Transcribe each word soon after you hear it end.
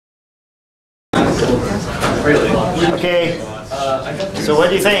Really? Okay. So what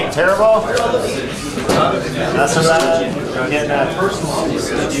do you think? Terrible? Not so bad? Getting that.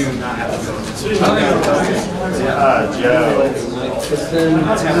 Joe.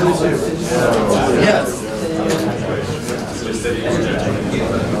 Yes.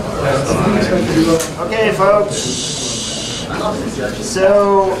 Okay, folks.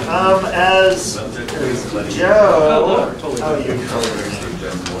 So, as Joe,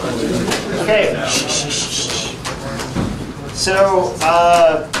 okay. So,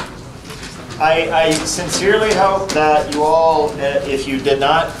 I sincerely hope that you all, if you did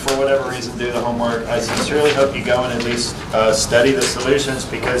not, for whatever reason, do the homework, I sincerely hope you go and at least study the solutions,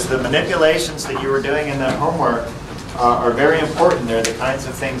 because the manipulations that you were doing in that homework are very important. They're the kinds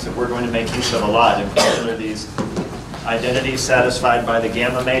of things that we're going to make use of a lot, in particular these identities satisfied by the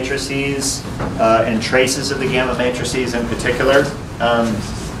gamma matrices and traces of the gamma matrices in particular.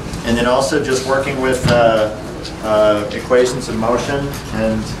 And then also just working with equations of motion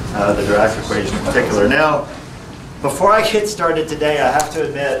and the Dirac equation in particular. Now, before I get started today, I have to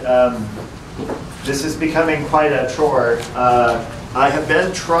admit, this is becoming quite a chore. I have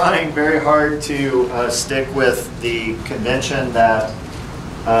been trying very hard to stick with the convention that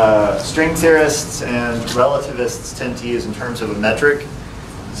string theorists and relativists tend to use in terms of a metric.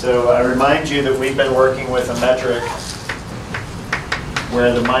 So I remind you that we've been working with a metric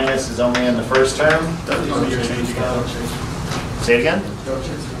where the minus is only in the first term. Say it again?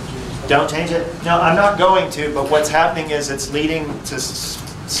 Don't change it? No, I'm not going to, but what's happening is it's leading to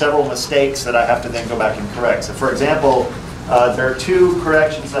several mistakes that I have to then go back and correct. So for example, there are two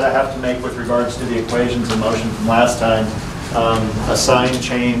corrections that I have to make with regards to the equations of motion from last time. A sign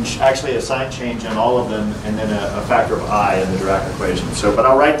change, actually a sign change on all of them, and then a factor of I in the Dirac equation. So, but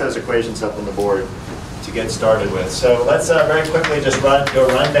I'll write those equations up on the board to get started with. So let's very quickly just go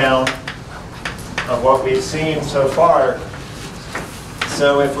run down of what we've seen so far.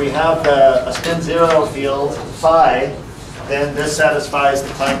 So if we have a spin zero field, phi, then this satisfies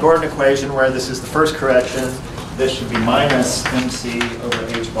the Klein-Gordon equation, where this is the first correction. This should be minus mc over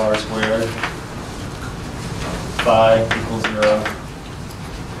h bar squared. Phi equals 0.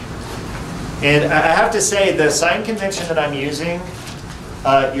 And I have to say, the sign convention that I'm using,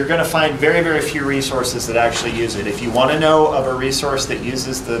 you're going to find very, very few resources that actually use it. If you want to know of a resource that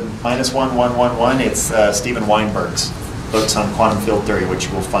uses the -1, 1, 1, 1, it's Steven Weinberg's books on quantum field theory, which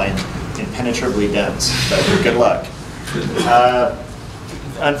you will find impenetrably dense. So good luck.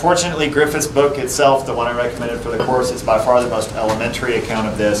 Unfortunately, Griffith's book itself, the one I recommended for the course, is by far the most elementary account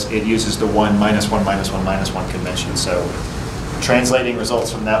of this. It uses the 1, -1, -1, -1 convention. So translating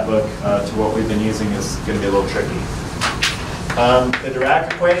results from that book to what we've been using is going to be a little tricky. The Dirac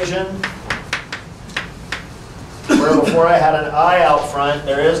equation, where before I had an I out front,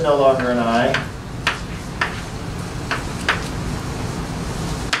 there is no longer an I.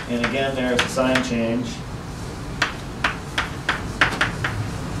 And again, there's a sign change.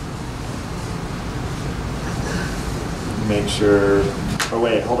 Make sure, oh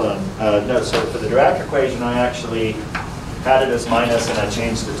wait, hold on. No, so for the Dirac equation, I actually had it as minus and I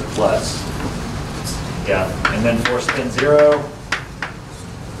changed it to plus. Yeah, and then for spin 0,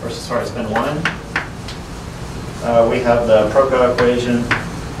 versus, sorry, spin 1, we have the Proca equation.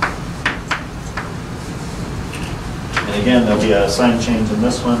 And again, there'll be a sign change in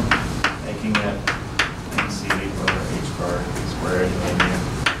this one, making it mc over h bar squared is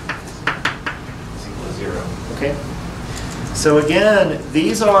equal to 0. Okay? So again,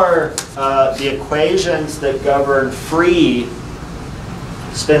 these are the equations that govern free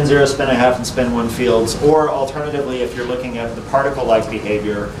spin 0, spin 1/2, and spin 1 fields, or alternatively, if you're looking at the particle-like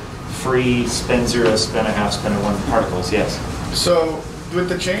behavior, free spin 0, spin 1/2, spin 1 particles. Yes? So with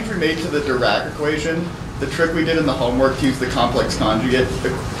the change we made to the Dirac equation, the trick we did in the homework to use the complex conjugate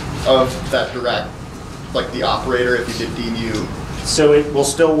of that Dirac, like the operator if you did d mu. So it will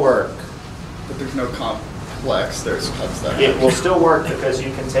still work. But there's no complex, there's how's that? It will still work because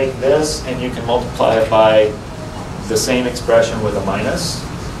you can take this and you can multiply it by the same expression with a minus,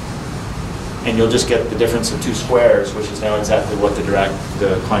 and you'll just get the difference of two squares, which is now exactly what the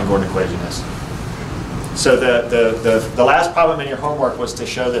Klein-Gordon equation is. So the last problem in your homework was to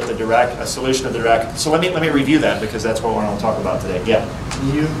show that the a solution of the Dirac. So let me review that, because that's what we're going to talk about today. Yeah.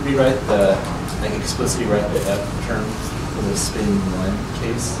 Can you rewrite like explicitly write the F term for the spin 1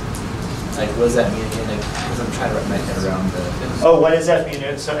 case? Like, what does that mean again? Because I'm trying to wrap my head around the. Oh, what is F mu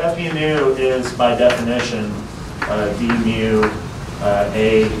nu? So F mu nu is by definition d mu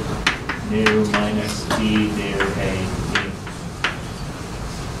a nu minus d mu a mu.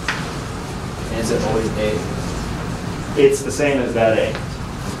 And is it always a? It's the same as that a.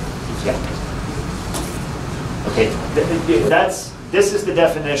 Yeah. Okay, this is the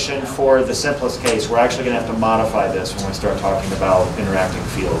definition for the simplest case. We're actually going to have to modify this when we start talking about interacting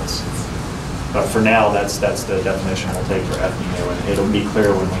fields. But for now, that's the definition we'll take for F mu, and it'll be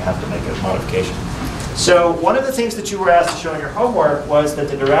clear when we have to make a modification. So one of the things that you were asked to show in your homework was that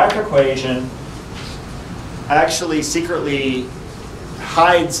the Dirac equation actually secretly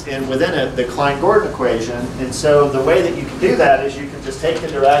hides within it the Klein-Gordon equation. And so the way that you can do that is you can just take the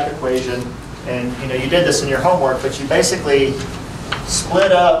Dirac equation, and you did this in your homework, but you basically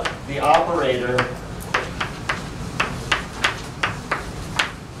split up the operator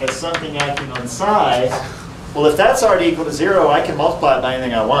as something acting on psi. Well, if that's already equal to 0, I can multiply it by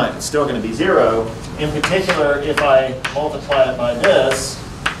anything I want. It's still going to be 0. In particular, if I multiply it by this,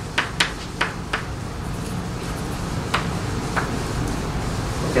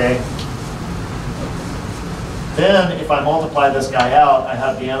 okay, then if I multiply this guy out, I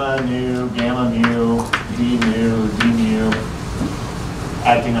have gamma mu, d mu,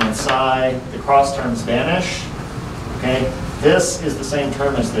 acting on psi. The cross terms vanish. Okay, this is the same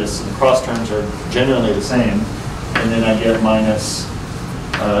term as this. So the cross terms are generally the same. And then I get minus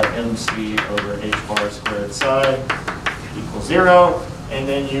mc over h bar squared psi equals 0. And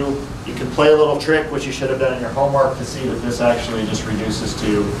then you can play a little trick, which you should have done in your homework, to see that this actually just reduces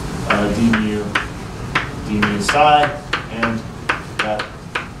to d mu psi, and that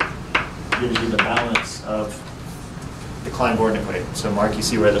gives you the balance of the Klein-Gordon equation. So Mark, you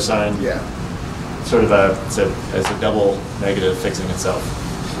see where the sign sort of as a double negative fixing itself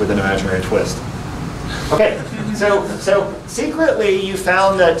with an imaginary twist. Okay, so secretly you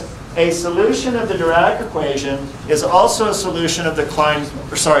found that a solution of the Dirac equation is also a solution of the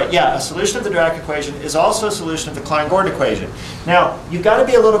a solution of the Dirac equation is also a solution of the Klein-Gordon equation. Now, you've got to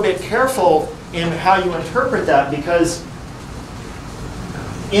be a little bit careful in how you interpret that, because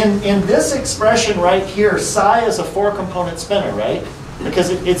in this expression right here, psi is a 4-component spinor, right? Because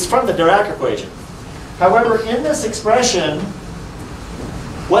it's from the Dirac equation. However, in this expression,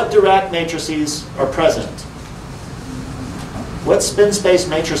 what Dirac matrices are present? What spin space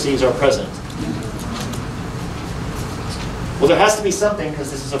matrices are present? Well, there has to be something,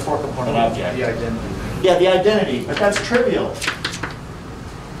 because this is a 4-component object. The identity. Yeah, the identity, but that's trivial.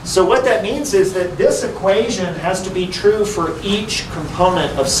 So what that means is that this equation has to be true for each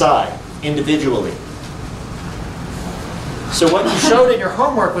component of psi individually. So what you showed in your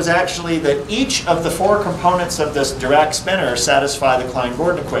homework was actually that each of the 4 components of this Dirac spinor satisfy the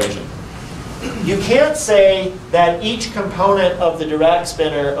Klein-Gordon equation. You can't say that each component of the Dirac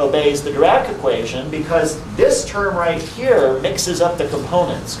spinor obeys the Dirac equation, because this term right here mixes up the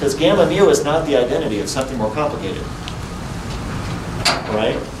components, because gamma mu is not the identity, it's something more complicated. All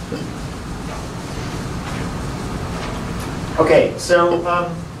right? Okay, so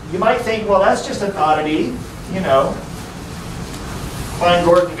you might think, well, that's just an oddity,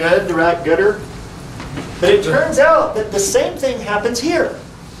 Klein-Gordon good, Dirac gooder. But it turns out that the same thing happens here,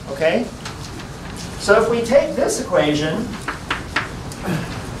 okay? So if we take this equation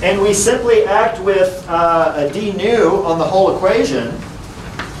and we simply act with a d nu on the whole equation,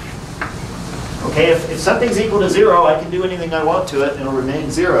 okay, if something's equal to 0, I can do anything I want to it and it'll remain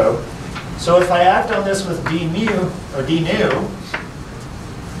 0. So if I act on this with d mu, or d nu,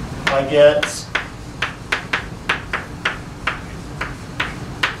 I get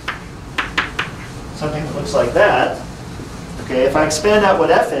something that looks like that. Okay, if I expand out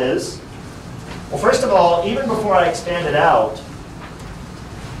what f is, well, first of all, even before I expand it out,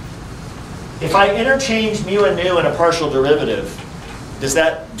 if I interchange mu and nu in a partial derivative, does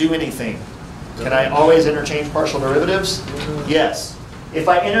that do anything? Can I always interchange partial derivatives? Yes. If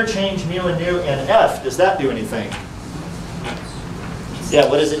I interchange mu and nu in f, does that do anything? Yeah,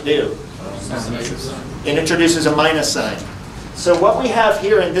 what does it do? It introduces a minus sign. So what we have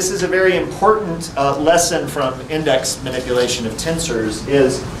here, and this is a very important lesson from index manipulation of tensors,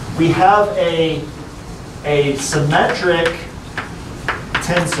 is we have a symmetric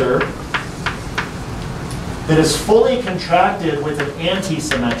tensor that is fully contracted with an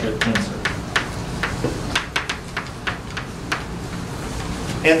anti-symmetric tensor.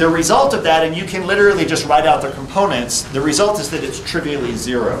 And the result of that, and you can literally just write out the components, the result is that it's trivially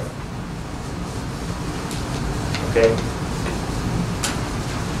 0. Okay?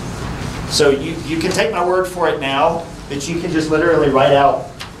 So you can take my word for it now that you can just literally write out,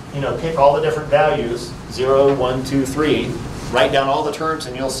 pick all the different values, 0, 1, 2, 3, write down all the terms,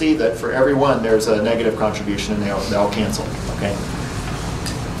 and you'll see that for every one there's a negative contribution and they all cancel. Okay?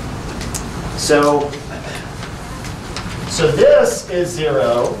 So this is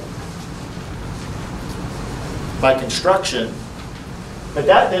 0 by construction, but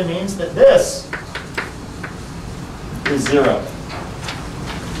that then means that this is 0.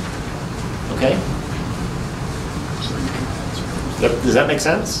 Okay? Does that make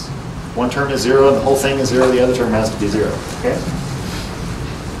sense? One term is 0 and the whole thing is 0, the other term has to be 0. Okay?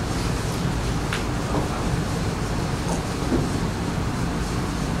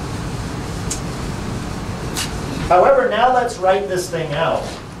 However, now let's write this thing out.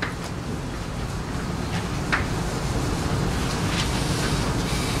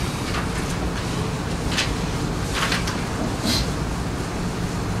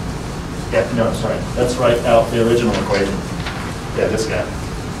 Yeah, no, sorry. Let's write out the original equation. Yeah, this guy.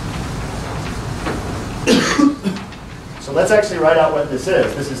 So let's actually write out what this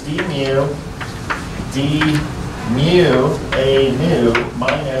is. This is d mu a nu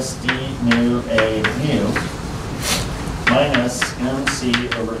minus d mu a nu minus mc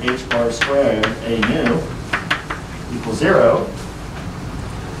over h bar squared a nu equals 0.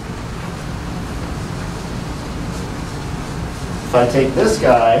 If I take this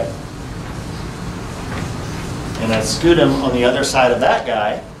guy and I scoot him on the other side of that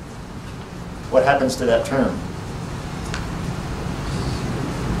guy, what happens to that term?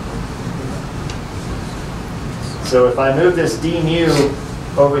 So if I move this d mu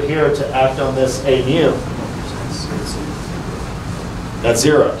over here to act on this a mu, that's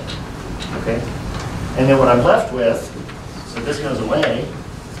 0. Okay? And then what I'm left with, so this goes away,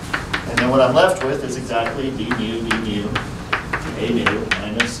 and then what I'm left with is exactly d mu a nu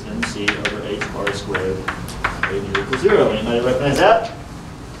minus mc over h bar squared a nu equals 0. Anybody recognize that?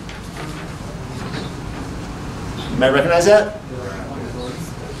 Anybody recognize that?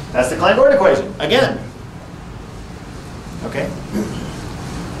 That's the Klein-Gordon equation, again. Okay?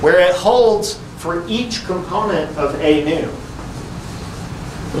 Where it holds for each component of a nu.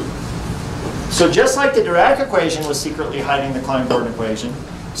 So just like the Dirac equation was secretly hiding the Klein-Gordon equation,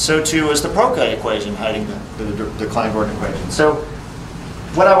 so too is the Proca equation hiding the Klein-Gordon equation. So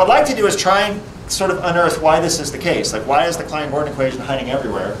what I would like to do is try and sort of unearth why this is the case. Like, why is the Klein-Gordon equation hiding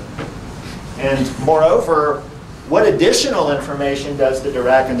everywhere? And moreover, what additional information does the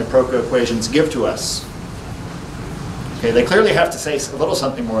Dirac and the Proca equations give to us? Okay, they clearly have to say a little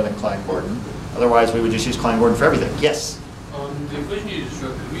something more than Klein-Gordon. Otherwise, we would just use Klein-Gordon for everything. Yes? The equation you just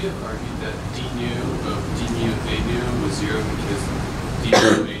wrote, could we have argued that d mu a nu was 0 because d mu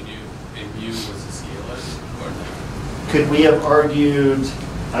a mu was a scalar, or not? Could we have argued,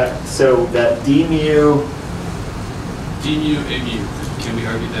 so that d mu a mu, can we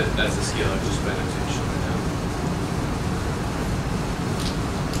argue that that's a scalar just by notation right now?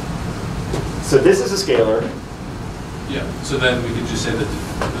 So this is a scalar. Yeah, so then we could just say that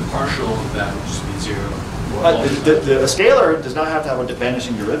the partial of that would just be 0. A scalar does not have to have a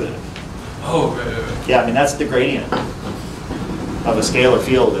vanishing derivative. Oh, right. Yeah, I mean, that's the gradient of a scalar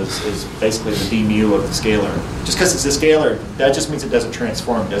field is basically the d mu of the scalar. Just because it's a scalar, that just means it doesn't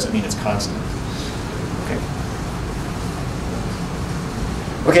transform, doesn't mean it's constant. Okay.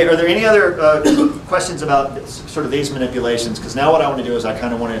 Okay, are there any other questions about sort of these manipulations? Because now what I want to do is I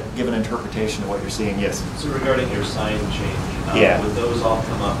kind of want to give an interpretation of what you're seeing. Yes? So regarding your sign change, yeah. Would those all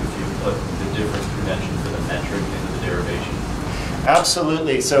come up if you put the different convention for the metric into the derivation?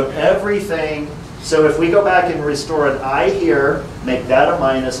 Absolutely. So everything, so if we go back and restore an I here, make that a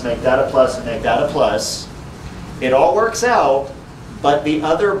minus, make that a plus, and make that a plus, it all works out. But the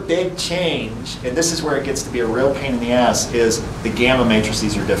other big change, and this is where it gets to be a real pain in the ass, is the gamma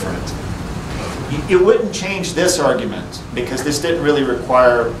matrices are different. It wouldn't change this argument, because this didn't really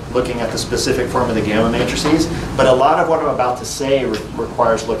require looking at the specific form of the gamma matrices, but a lot of what I'm about to say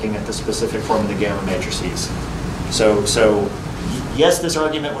requires looking at the specific form of the gamma matrices. So yes, this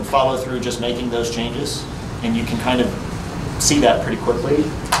argument would follow through just making those changes, and you can kind of see that pretty quickly,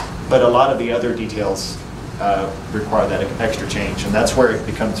 but a lot of the other details require that extra change, and that's where it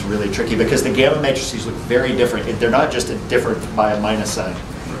becomes really tricky, because the gamma matrices look very different. They're not just different by a minus sign.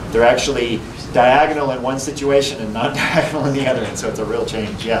 They're actually diagonal in one situation and non-diagonal in the other, and so it's a real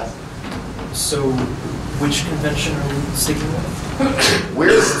change. Yeah. So, which convention are we sticking with?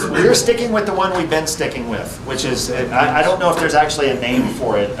 We're sticking with the one we've been sticking with, which is, I don't know if there's actually a name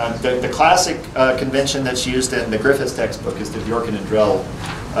for it. The classic convention that's used in the Griffiths textbook is the Bjorken and Drell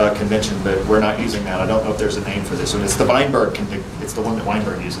convention, but we're not using that. I don't know if there's a name for this one. It's the Weinberg, it's the one that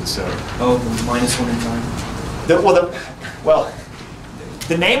Weinberg uses. So. Oh, the -1 and 9.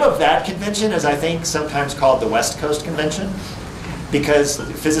 The name of that convention is, I think, sometimes called the West Coast Convention, because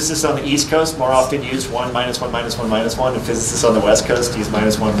physicists on the East Coast more often use 1, -1, -1, -1, and physicists on the West Coast use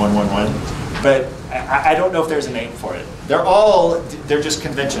 -1, 1, 1, 1. But I don't know if there's a name for it. They're just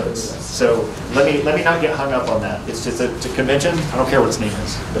conventions. So let me not get hung up on that. It's just a convention. I don't care what its name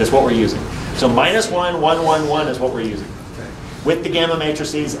is, but it's what we're using. So -1, 1, 1, 1 is what we're using. With the gamma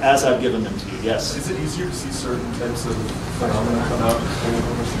matrices as I've given them to you, yes. Is it easier to see certain types of phenomena come out depending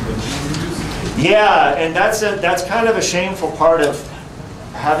on which convention you use? Yeah, and that's kind of a shameful part of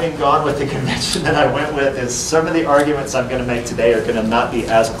having gone with the convention that I went with, is some of the arguments I'm going to make today are going to not be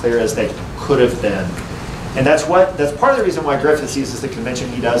as clear as they could have been. And that's part of the reason why Griffiths uses the convention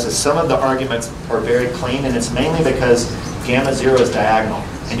he does, is some of the arguments are very clean, and it's mainly because gamma 0 is diagonal.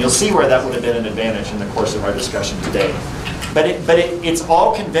 And you'll see where that would have been an advantage in the course of our discussion today. But it's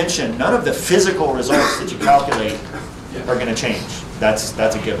all convention. None of the physical results that you calculate are going to change. That's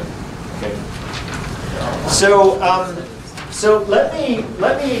a given. Okay. So let me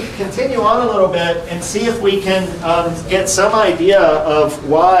continue on a little bit and see if we can get some idea of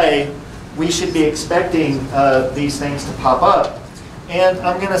why we should be expecting these things to pop up. And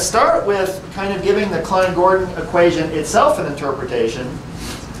I'm going to start with kind of giving the Klein-Gordon equation itself an interpretation.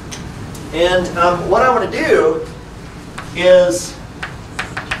 And what I want to do is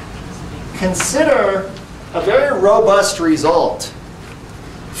consider a very robust result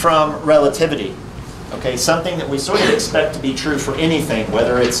from relativity. Okay, something that we sort of expect to be true for anything,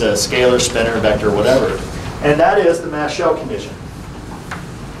 whether it's a scalar, spinor, vector, whatever. And that is the mass shell condition.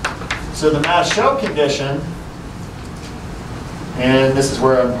 So the mass shell condition, and this is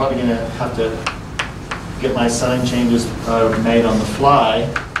where I'm probably going to have to get my sign changes made on the fly.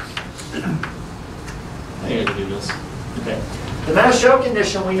 I think I can do this. Okay. The mass shell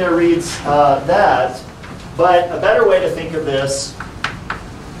condition we know reads that, but a better way to think of this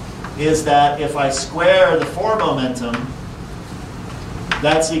is that if I square the 4 momentum,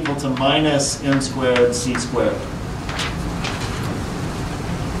 that's equal to minus m squared c squared.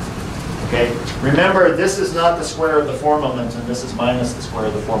 Okay. Remember, this is not the square of the 4 momentum. This is minus the square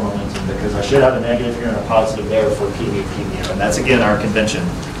of the 4 momentum, because I should have a negative here and a positive there for p mu, and that's again our convention.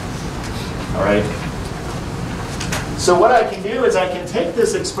 All right. So what I can do is I can take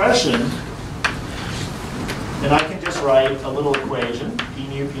this expression and I can just write a little equation, p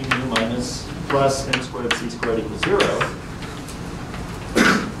mu minus plus m squared c squared equals 0.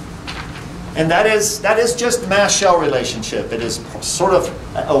 And that is just the mass shell relationship. It is sort of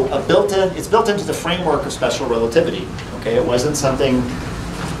it's built into the framework of special relativity. Okay, it wasn't something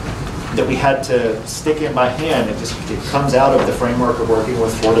that we had to stick in by hand. It comes out of the framework of working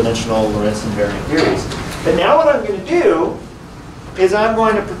with 4-dimensional Lorentz invariant theories. But now what I'm going to do is I'm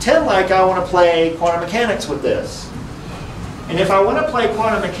going to pretend like I want to play quantum mechanics with this. And if I want to play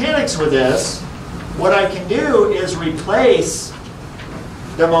quantum mechanics with this, what I can do is replace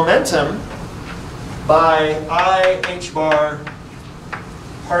the momentum by I h bar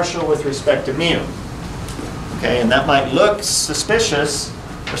partial with respect to mu. Okay, and that might look suspicious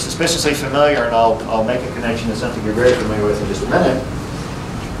or suspiciously familiar, and I'll make a connection to something you're very familiar with in just a minute.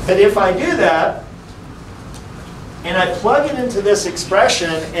 But if I do that, and I plug it into this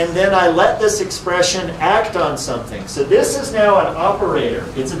expression, and then I let this expression act on something. So this is now an operator.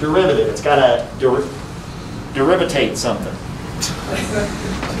 It's a derivative. It's got to derivatate something.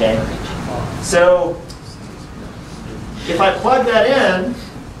 Okay? So if I plug that in,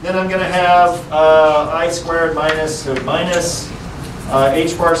 then I'm going to have I squared minus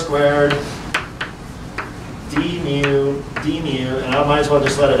h bar squared d mu, and I might as well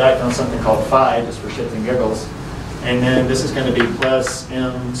just let it act on something called phi, just for shits and giggles. And then this is going to be plus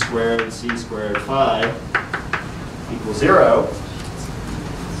m squared c squared phi equals 0.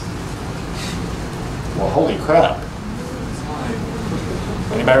 Well, holy crap.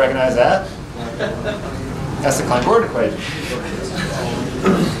 Anybody recognize that? That's the Klein-Gordon equation.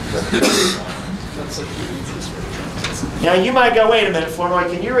 Now you might go, wait a minute,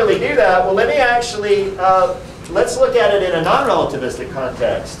 Flournoy, can you really do that? Well, let me actually, let's look at it in a non-relativistic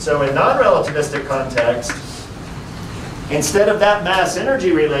context. So in non-relativistic context, instead of that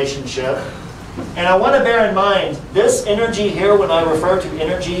mass-energy relationship, and I want to bear in mind, this energy here, when I refer to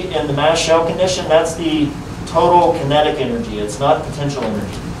energy in the mass shell condition, that's the total kinetic energy. It's not potential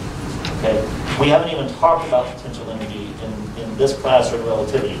energy. Okay? We haven't even talked about potential energy in this class or in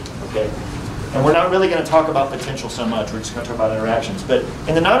relativity. Okay? And we're not really going to talk about potential so much. We're just going to talk about interactions. But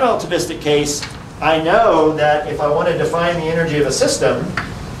in the non-relativistic case, I know that if I want to define the energy of a system,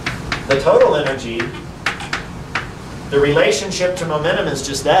 the total energy, the relationship to momentum is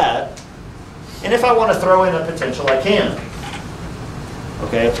just that. And if I want to throw in a potential, I can.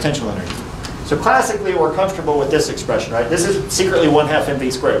 Okay, a potential energy. So classically, we're comfortable with this expression, right? This is secretly 1/2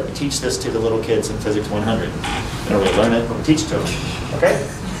 mv squared. We teach this to the little kids in Physics 100. They don't really learn it, but we teach it to them. Okay?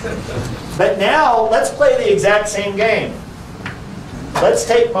 But now, let's play the exact same game. Let's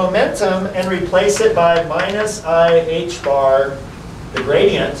take momentum and replace it by minus I h bar, the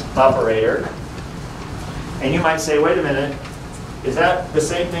gradient operator. And you might say, wait a minute, is that the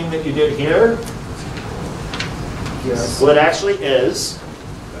same thing that you did here? Yes. Well, it actually is.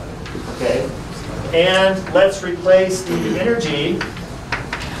 Okay. And let's replace the energy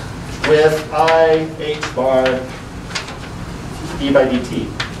with I h bar d by dt.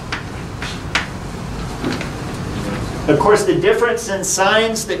 Of course, the difference in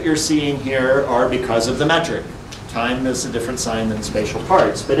signs that you're seeing here are because of the metric. Time is a different sign than spatial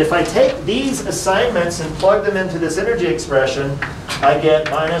parts. But if I take these assignments and plug them into this energy expression, I get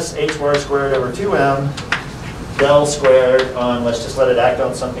minus h bar squared over 2m del squared on, let's just let it act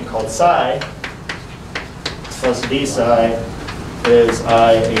on something called psi, plus d psi is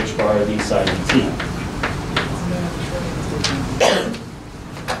I h bar d psi dt.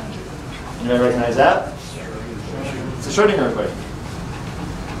 Anybody recognize that? It's a Schrodinger equation.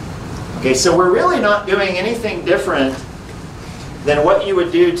 Okay, so we're really not doing anything different than what you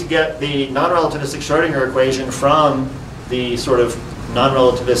would do to get the non-relativistic Schrodinger equation from the sort of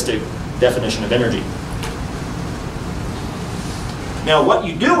non-relativistic definition of energy. Now, what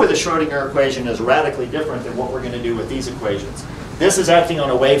you do with a Schrodinger equation is radically different than what we're going to do with these equations. This is acting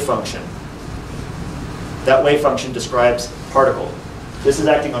on a wave function. That wave function describes particle. This is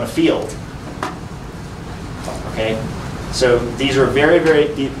acting on a field. Okay, so these are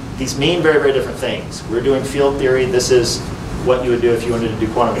these mean very, very different things. We're doing field theory. This is what you would do if you wanted to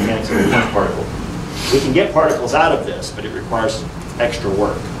do quantum mechanics of a point particle. We can get particles out of this, but it requires extra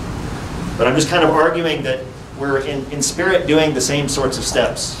work. But I'm just kind of arguing that we're in spirit doing the same sorts of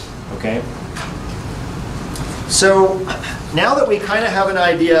steps. Okay. So now that we kind of have an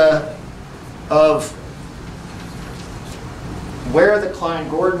idea of where the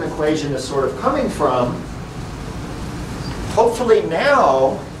Klein-Gordon equation is sort of coming from, hopefully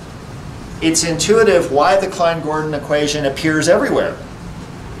now it's intuitive why the Klein-Gordon equation appears everywhere.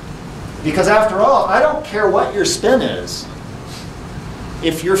 Because after all, I don't care what your spin is.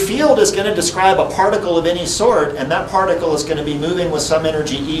 If your field is going to describe a particle of any sort, and that particle is going to be moving with some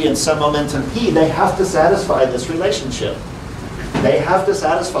energy E and some momentum P, they have to satisfy this relationship. They have to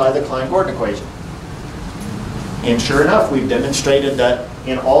satisfy the Klein-Gordon equation. And sure enough, we've demonstrated that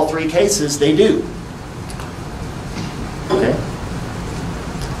in all three cases, they do. Okay.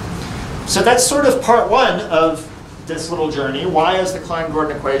 So that's sort of part one of this little journey. Why is the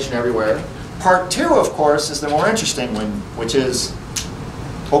Klein-Gordon equation everywhere? Part two, of course, is the more interesting one, which is,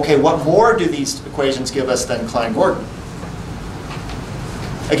 okay, what more do these equations give us than Klein-Gordon?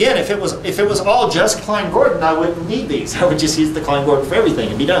 Again, if it was all just Klein-Gordon, I wouldn't need these. I would just use the Klein-Gordon for everything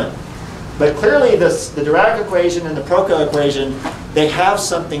and be done. But clearly, the Dirac equation and the Proca equation, they have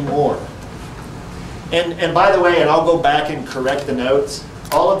something more. And by the way, and I'll go back and correct the notes,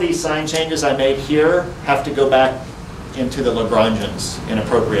 all of these sign changes I made here have to go back into the Lagrangians in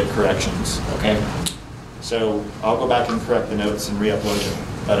appropriate corrections, okay? So I'll go back and correct the notes and re-upload them.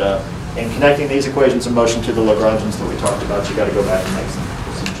 But in connecting these equations of motion to the Lagrangians that we talked about, you got to go back and make some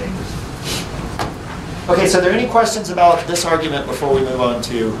changes. Okay, so are there any questions about this argument before we move on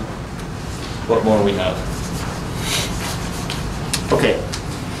to what more we have? Okay.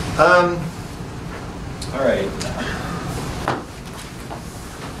 All right.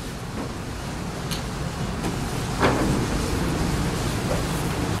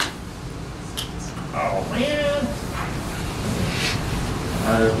 Oh man!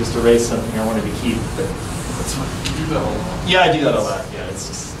 I just erased something I wanted to keep, but that's fine. You do that a lot. Yeah, I do that a lot. Yeah, it's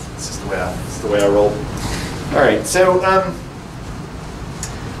just the way I roll. All right. So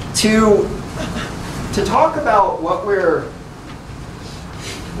to talk about what we're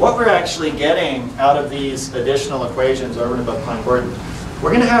actually getting out of these additional equations over and above Klein-Gordon,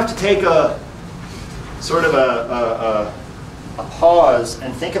 we're going to have to take a sort of a pause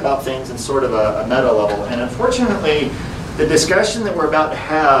and think about things in sort of a meta level. And unfortunately, the discussion that we're about to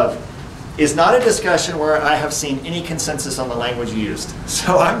have is not a discussion where I have seen any consensus on the language used.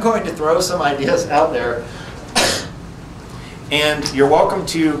 So I'm going to throw some ideas out there. And you're welcome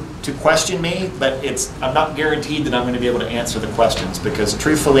to question me, but I'm not guaranteed that I'm going to be able to answer the questions, because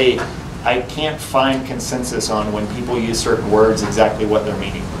truthfully, I can't find consensus on when people use certain words exactly what they're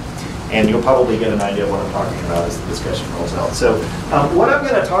meaning. And you'll probably get an idea of what I'm talking about as the discussion rolls out. So what I'm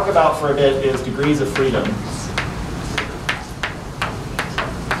going to talk about for a bit is degrees of freedom.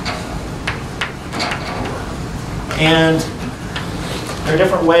 And there are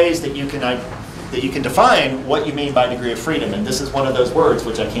different ways that you can define what you mean by degree of freedom, and this is one of those words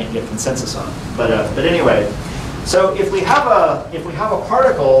which I can't get consensus on. But anyway, So if we have a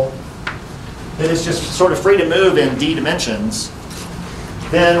particle that is just sort of free to move in d dimensions,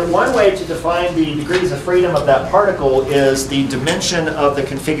 then one way to define the degrees of freedom of that particle is the dimension of the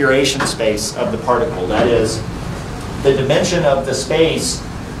configuration space of the particle. That is, the dimension of the space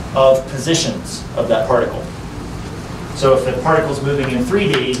of positions of that particle. So if the particle is moving in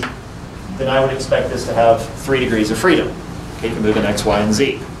 3D, then I would expect this to have 3 degrees of freedom. Okay, you can move in x, y, and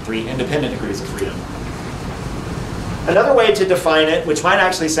z, 3 independent degrees of freedom. Another way to define it, which might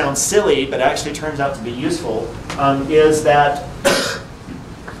actually sound silly, but actually turns out to be useful, is that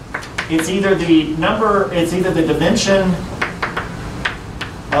it's either the dimension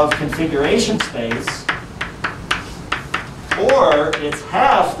of configuration space, or it's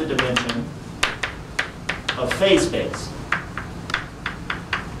half the dimension of phase space.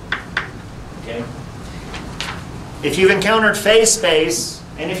 Okay? If you've encountered phase space,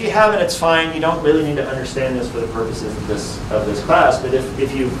 and if you haven't, it's fine. You don't really need to understand this for the purposes of this class. But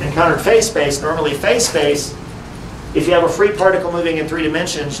if you've encountered phase space, normally phase space, if you have a free particle moving in 3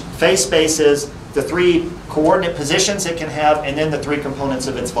 dimensions, phase space is the 3 coordinate positions it can have, and then the 3 components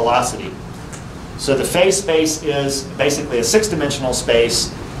of its velocity. So the phase space is basically a 6-dimensional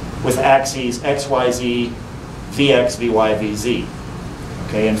space with axes x, y, z, vx, vy, vz.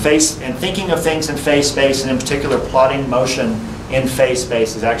 Okay, and thinking of things in phase space, and in particular plotting motion in phase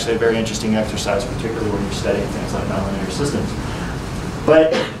space, is actually a very interesting exercise, particularly when you're studying things like nonlinear systems.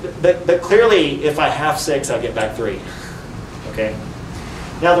 But clearly, if I half 6, I get back 3. Okay.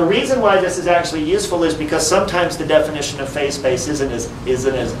 Now the reason why this is actually useful is because sometimes the definition of phase space isn't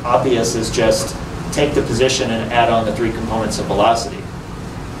as obvious as just take the position and add on the 3 components of velocity.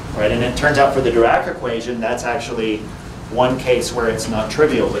 Right? And it turns out for the Dirac equation, that's actually one case where it's not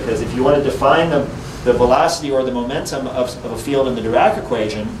trivial, because if you want to define the velocity or the momentum of a field in the Dirac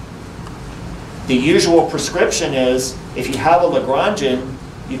equation, the usual prescription is if you have a Lagrangian,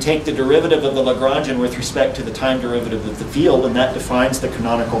 you take the derivative of the Lagrangian with respect to the time derivative of the field, and that defines the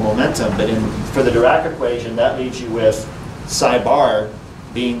canonical momentum. But for the Dirac equation, that leaves you with psi bar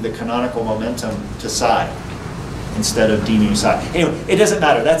being the canonical momentum to psi instead of d mu psi. Anyway, it doesn't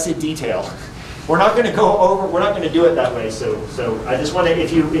matter. That's a detail. We're not going to go over. We're not going to do it that way. So I just want to,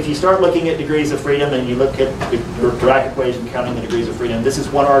 if you start looking at degrees of freedom and you look at the Dirac equation counting the degrees of freedom, this is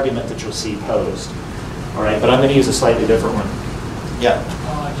one argument that you'll see posed. All right, but I'm going to use a slightly different one. Yeah.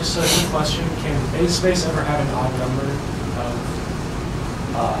 Just a quick question: can phase space ever have an odd number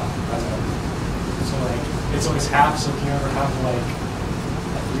so like it's always half? So can you ever have like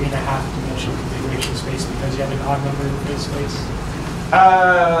a 3.5 dimensional configuration space because you have an odd number in phase space?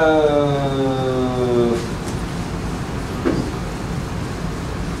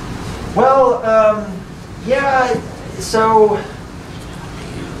 Yeah. So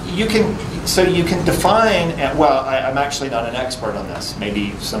you can define. Well, I'm actually not an expert on this.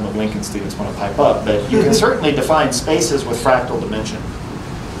 Maybe some of Lincoln students want to pipe up, but you can certainly define spaces with fractal dimension.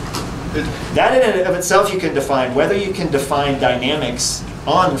 That in and of itself you can define. Whether you can define dynamics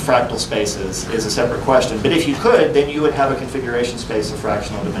on fractal spaces is a separate question. But if you could, then you would have a configuration space of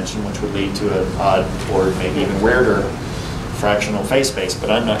fractional dimension, which would lead to an odd or maybe even rarer fractional phase space. But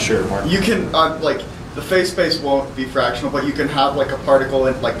I'm not sure. Mark. You can like the phase space won't be fractional, but you can have like a particle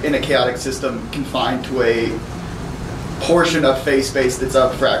in a chaotic system confined to a portion of phase space that's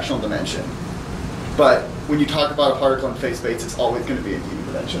of fractional dimension. But when you talk about a particle in phase space, it's always going to be in unit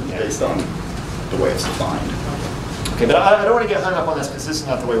dimension based on the way it's defined. Okay, but I don't want to get hung up on this because this is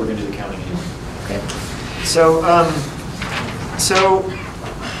not the way we're going to do the counting anymore. Okay, so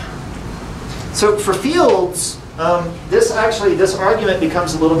for fields, this argument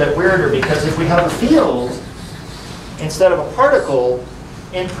becomes a little bit weirder, because if we have a field instead of a particle,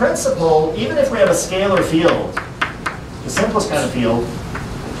 in principle, even if we have a scalar field, the simplest kind of field,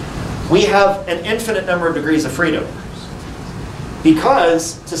 we have an infinite number of degrees of freedom.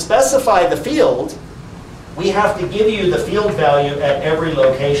 Because to specify the field, we have to give you the field value at every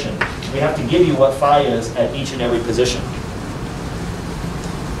location. We have to give you what phi is at each and every position.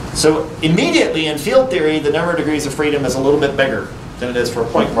 So immediately in field theory, the number of degrees of freedom is a little bit bigger than it is for a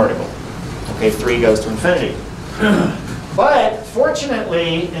point particle. Okay, 3 goes to infinity. But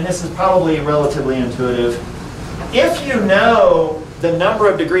fortunately, and this is probably relatively intuitive, if you know the number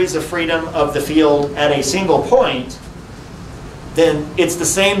of degrees of freedom of the field at a single point, then it's the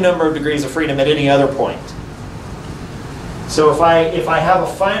same number of degrees of freedom at any other point. So if I have a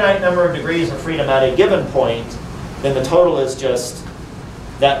finite number of degrees of freedom at a given point, then the total is just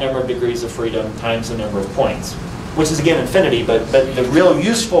that number of degrees of freedom times the number of points, which is again infinity, but the real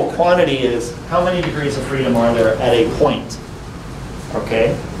useful quantity is how many degrees of freedom are there at a point.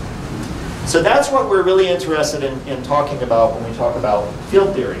 Okay? So that's what we're really interested in talking about when we talk about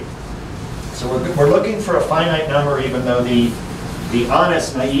field theory. So we're looking for a finite number, even though the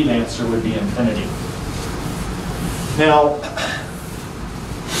honest, naive answer would be infinity. Now,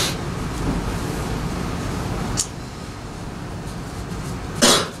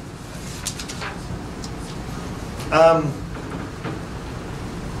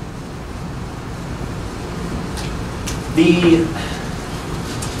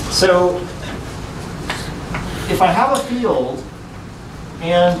 so if I have a field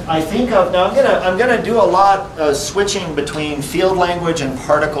and I think of, now I'm gonna do a lot of switching between field language and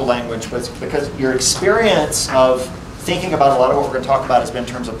particle language because your experience of thinking about a lot of what we're going to talk about has been in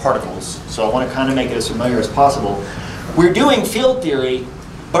terms of particles. So I want to kind of make it as familiar as possible. We're doing field theory,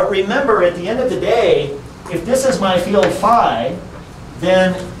 but remember at the end of the day, if this is my field phi,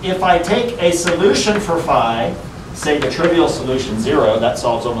 then if I take a solution for phi, say the trivial solution 0, that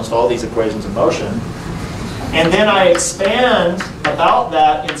solves almost all these equations of motion, and then I expand about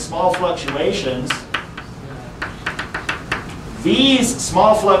that in small fluctuations, these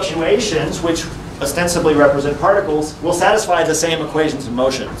small fluctuations, which ostensibly represent particles, will satisfy the same equations of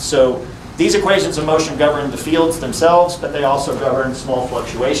motion. So these equations of motion govern the fields themselves, but they also govern small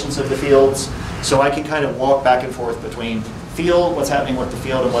fluctuations of the fields. So I can kind of walk back and forth between field, what's happening with the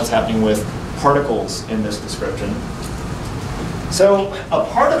field, and what's happening with particles in this description. So a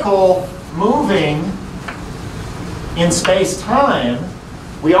particle moving in space-time,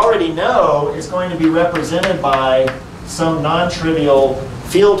 we already know is going to be represented by some non-trivial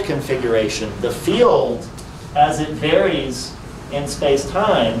field configuration. The field, as it varies in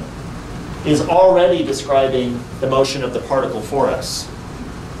space-time, is already describing the motion of the particle for us.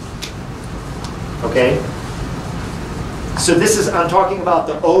 Okay? So this is, I'm talking about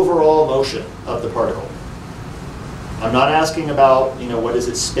the overall motion of the particle. I'm not asking about, you know, what is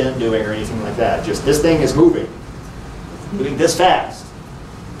its spin doing or anything like that. Just this thing is moving this fast.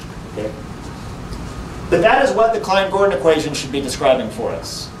 Okay? But that is what the Klein-Gordon equation should be describing for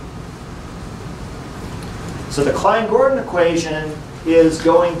us. So the Klein-Gordon equation is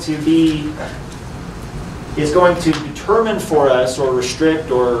going to determine for us, or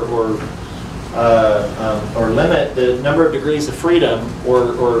restrict, or limit the number of degrees of freedom,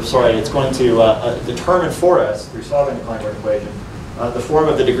 it's going to determine for us, through solving the Klein-Gordon equation, the form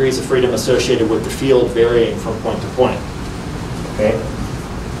of the degrees of freedom associated with the field varying from point to point. Okay?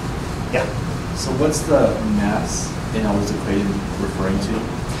 Yeah? So what's the mass in all those equations referring to?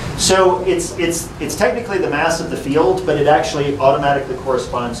 So it's technically the mass of the field, but it actually automatically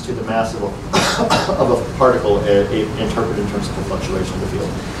corresponds to the mass of a particle interpreted in terms of the fluctuation of the field.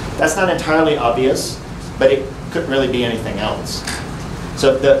 That's not entirely obvious, but it couldn't really be anything else.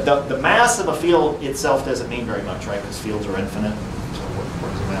 So the mass of a field itself doesn't mean very much, right? Because fields are infinite. So what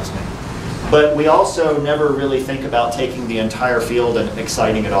does the mass mean? But we also never really think about taking the entire field and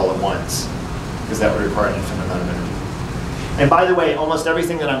exciting it all at once, because that would require an infinite amount of energy. And by the way, almost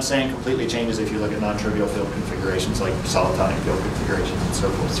everything that I'm saying completely changes if you look at non-trivial field configurations like solid tonic field configurations and so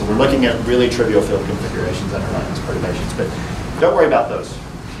forth. So we're looking at really trivial field configurations underlying these perturbations, but don't worry about those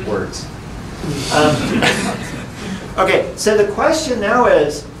words. Okay, so the question now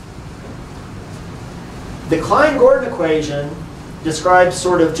is, the Klein-Gordon equation describes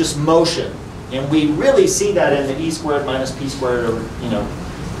sort of just motion, and we really see that in the E squared minus P squared, or, you know,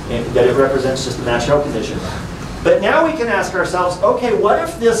 that it represents just the Nash-Held condition. But now we can ask ourselves, okay, what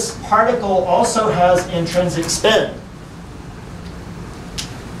if this particle also has intrinsic spin?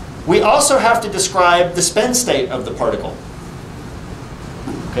 We also have to describe the spin state of the particle.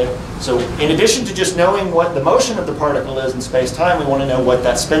 Okay? So in addition to just knowing what the motion of the particle is in space-time, we want to know what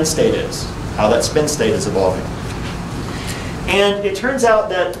that spin state is, how that spin state is evolving. And it turns out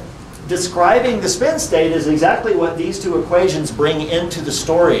that describing the spin state is exactly what these two equations bring into the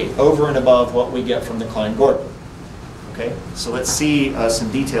story over and above what we get from the Klein-Gordon. Okay, so let's see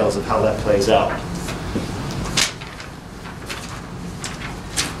some details of how that plays out.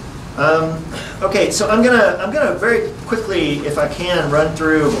 Okay, so I'm gonna very quickly, if I can, run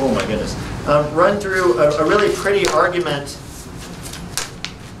through. Oh my goodness, run through a really pretty argument.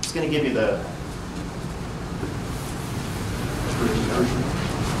 It's going to give you the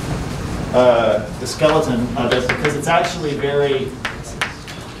skeleton of it, because it's actually very.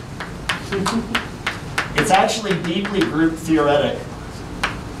 It's actually deeply group theoretic.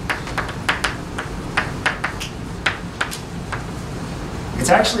 It's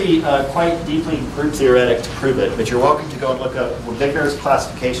actually quite deeply group theoretic to prove it, but you're welcome to go and look up Wigner's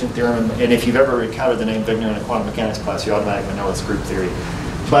classification theorem, and if you've ever encountered the name Wigner in a quantum mechanics class, you automatically know it's group theory.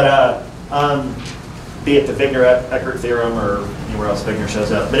 But be it the Wigner-Eckert theorem or anywhere else Wigner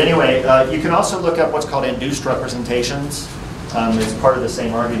shows up. But anyway, you can also look up what's called induced representations. It's part of the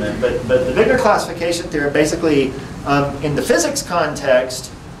same argument. But the Wigner classification theorem basically, in the physics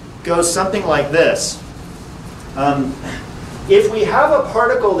context, goes something like this. If we have a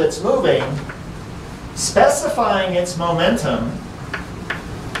particle that's moving, specifying its momentum,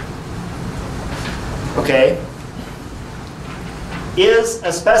 okay, is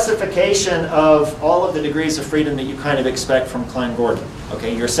a specification of all of the degrees of freedom that you kind of expect from Klein-Gordon.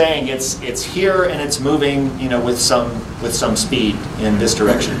 Okay, you're saying it's here and it's moving, you know, with some speed in this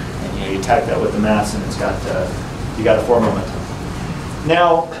direction, and you know, you tack that with the mass, and it's got you got a form momentum.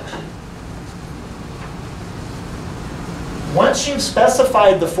 Now, once you've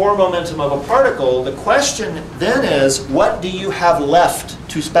specified the form momentum of a particle, the question then is, what do you have left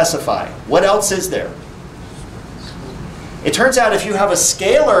to specify? What else is there? It turns out if you have a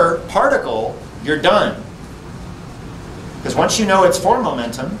scalar particle, you're done. Because once you know its form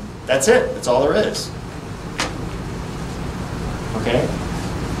momentum, that's it. That's all there is. Okay?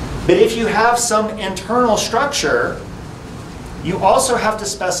 But if you have some internal structure, you also have to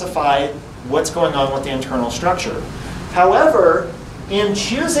specify what's going on with the internal structure. However, in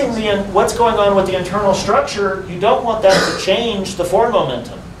choosing what's going on with the internal structure, you don't want that to change the form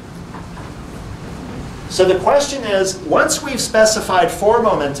momentum. So the question is, once we've specified form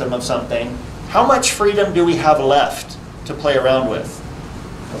momentum of something, how much freedom do we have left to play around with?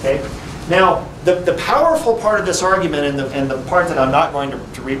 Okay? Now, the powerful part of this argument, and the part that I'm not going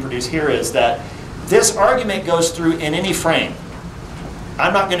to reproduce here, is that this argument goes through in any frame.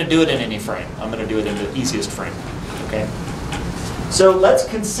 I'm not going to do it in any frame. I'm going to do it in the easiest frame. Okay? So let's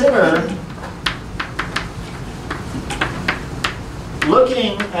consider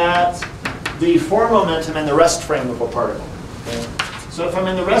looking at the form momentum in the rest frame of a particle. Okay? So if I'm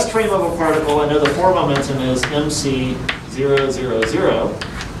in the rest frame of a particle, I know the form momentum is mc 0, 0, 0.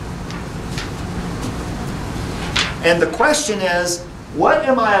 And the question is, what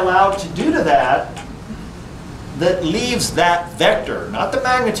am I allowed to do to that that leaves that vector, not the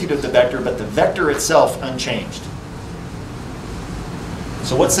magnitude of the vector, but the vector itself unchanged?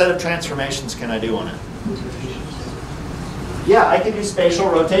 So what set of transformations can I do on it? Yeah, I can do spatial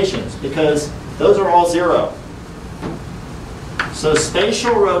rotations because those are all 0. So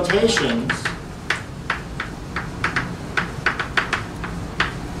spatial rotations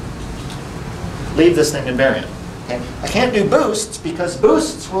leave this thing invariant. Okay? I can't do boosts because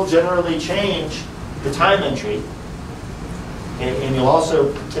boosts will generally change the time entry, and you'll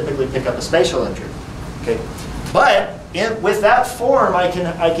also typically pick up a spatial entry. Okay? But with that form, I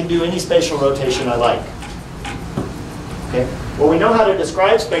can do any spatial rotation I like. Okay? Well, we know how to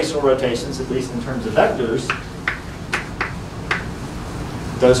describe spatial rotations, at least in terms of vectors.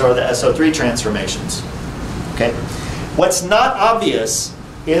 Those are the SO3 transformations. Okay? What's not obvious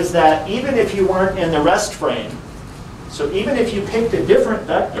is that even if you weren't in the rest frame, so even if you picked a different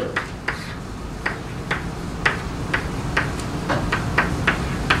vector,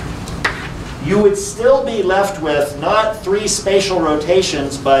 you would still be left with not 3 spatial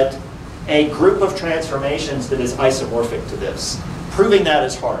rotations, but a group of transformations that is isomorphic to this. Proving that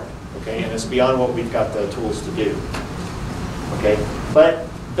is hard, okay, and it's beyond what we've got the tools to do. Okay, but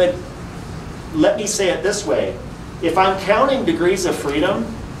let me say it this way: if I'm counting degrees of freedom,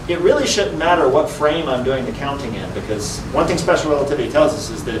 it really shouldn't matter what frame I'm doing the counting in, because one thing special relativity tells us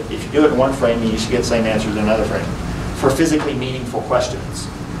is that if you do it in one frame, you should get the same answers in another frame for physically meaningful questions.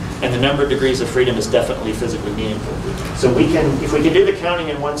 And the number of degrees of freedom is definitely physically meaningful. So if we can do the counting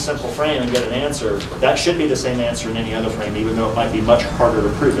in one simple frame and get an answer, that should be the same answer in any other frame, even though it might be much harder to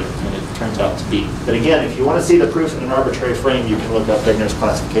prove it than it turns out to be. But again, if you want to see the proof in an arbitrary frame, you can look up Wigner's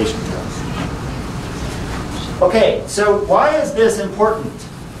classification theorem. Okay, so why is this important?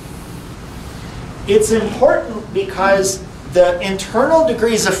 It's important because the internal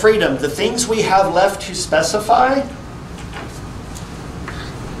degrees of freedom, the things we have left to specify,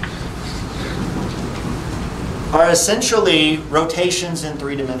 are essentially rotations in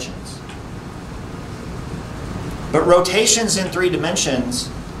 3 dimensions. But rotations in 3 dimensions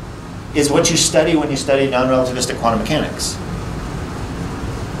is what you study when you study non-relativistic quantum mechanics.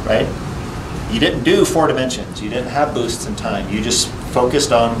 Right? You didn't do 4 dimensions. You didn't have boosts in time. You just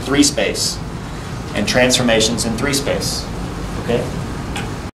focused on 3 space and transformations in 3 space. Okay?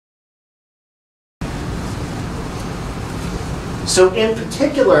 So in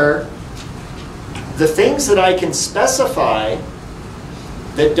particular, the things that I can specify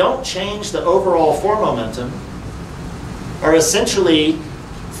that don't change the overall form momentum are essentially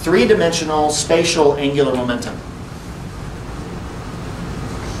 3-dimensional spatial angular momentum.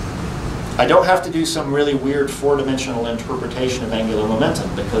 I don't have to do some really weird four-dimensional interpretation of angular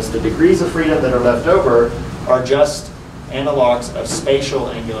momentum because the degrees of freedom that are left over are just analogs of spatial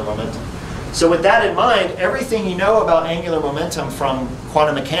angular momentum. So with that in mind, everything you know about angular momentum from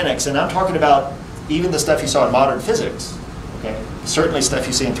quantum mechanics, and I'm talking about even the stuff you saw in modern physics, okay, certainly stuff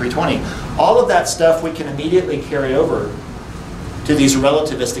you see in 320, all of that stuff we can immediately carry over to these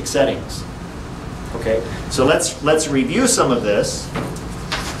relativistic settings. Okay, so let's review some of this,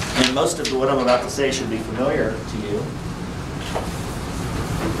 and most of what I'm about to say should be familiar to you.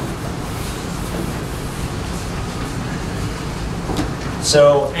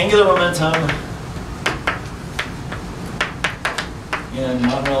 So angular momentum in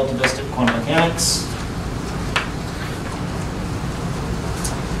non-relativistic quantum mechanics.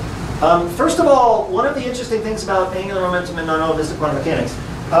 First of all, one of the interesting things about angular momentum in non-relativistic quantum mechanics,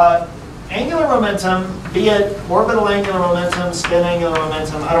 angular momentum, be it orbital angular momentum, spin angular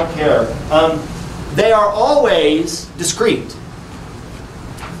momentum, I don't care, they are always discrete.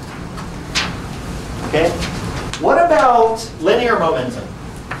 Okay? What about linear momentum?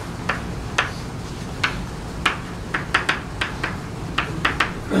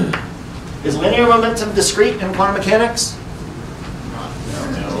 Is linear momentum discrete in quantum mechanics?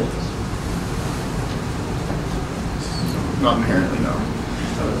 No. Not inherently, no.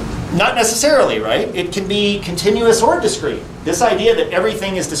 Not necessarily, right? It can be continuous or discrete. This idea that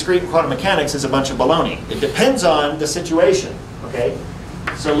everything is discrete in quantum mechanics is a bunch of baloney. It depends on the situation, okay?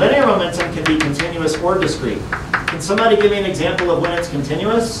 So linear momentum can be continuous or discrete. Can somebody give me an example of when it's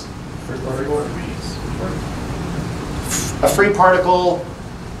continuous? A free particle.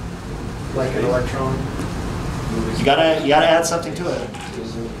 Like an electron. You gotta add something to it.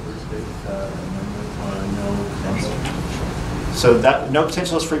 So that no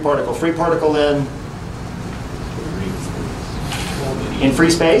potential is free particle. Free particle in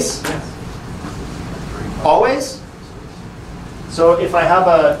free space? Always? So if I have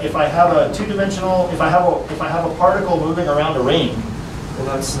a two-dimensional, if I have a particle moving around a ring, Well,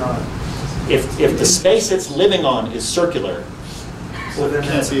 that's not. if the space it's living on is circular, Well, then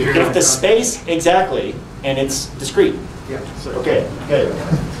that's if the space exactly, and it's discrete. Yeah. Okay, good.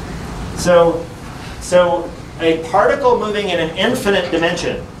 So a particle moving in an infinite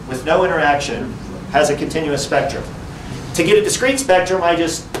dimension with no interaction has a continuous spectrum. To get a discrete spectrum, I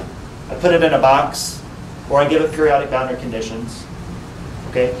put it in a box, or I give it periodic boundary conditions.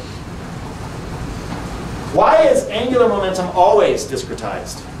 Okay? Why is angular momentum always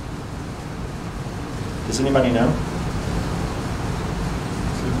discretized? Does anybody know?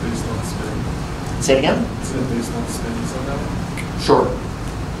 Is it based on spin? Say it again? Is it based on spin somehow? Sure.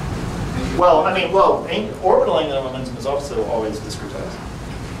 Well, orbital angular momentum is also always discretized.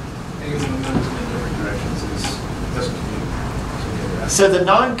 Angular momentum in different directions doesn't commute. So the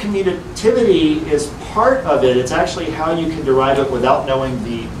non-commutativity is part of it. It's actually how you can derive it without knowing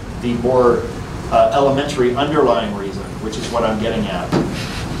the more elementary underlying reason, which is what I'm getting at.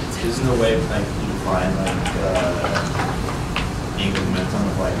 There's no way of like you define angular momentum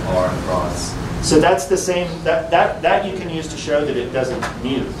of like r across. So that's the same, that you can use to show that it doesn't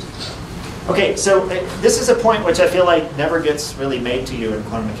mute. Okay, so this is a point which I feel like never gets really made to you in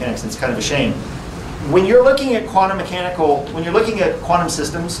quantum mechanics, and it's kind of a shame. When you're looking at when you're looking at quantum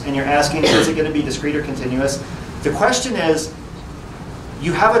systems and you're asking, is it going to be discrete or continuous? The question is,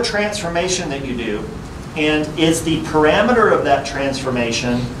 you have a transformation that you do, and is the parameter of that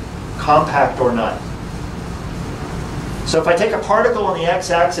transformation compact or not? So if I take a particle on the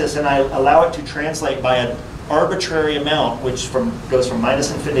x-axis and I allow it to translate by an arbitrary amount, which goes from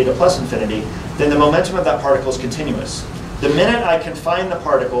minus infinity to plus infinity, then the momentum of that particle is continuous. The minute I confine the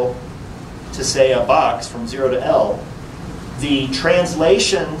particle to, say, a box from 0 to L, the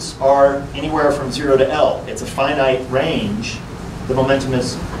translations are anywhere from 0 to L. It's a finite range. The momentum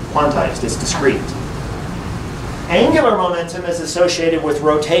is quantized. It's discrete. Angular momentum is associated with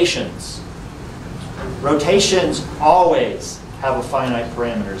rotations. Rotations always have a finite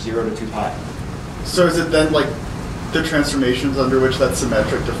parameter, 0 to 2 pi. So is it then like the transformations under which that's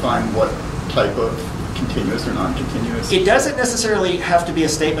symmetric define what type of continuous or non-continuous? It doesn't necessarily have to be a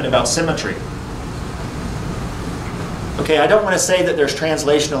statement about symmetry. Okay, I don't want to say that there's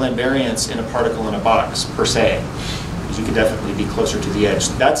translational invariance in a particle in a box, per se, because you could definitely be closer to the edge.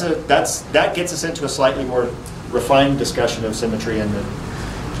 That gets us into a slightly more refined discussion of symmetry and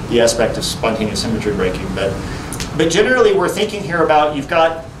the aspect of spontaneous symmetry breaking. But generally, we're thinking here about you've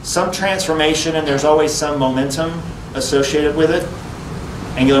got some transformation and there's always some momentum associated with it.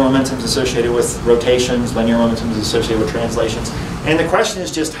 Angular momentum is associated with rotations, linear momentum is associated with translations. And the question is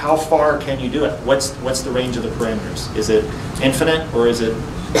just how far can you do it? What's the range of the parameters? Is it infinite or is it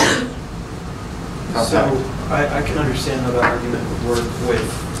So I can understand how that argument would work with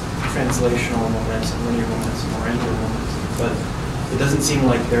translational momentum, linear momentum, or angular momentum, but it doesn't seem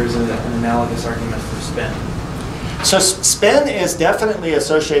like there's an analogous argument for spin. So spin is definitely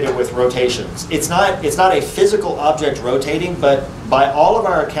associated with rotations. It's not a physical object rotating, but by all of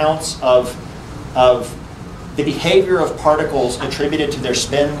our accounts of the behavior of particles attributed to their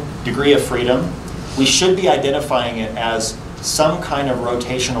spin degree of freedom, we should be identifying it as some kind of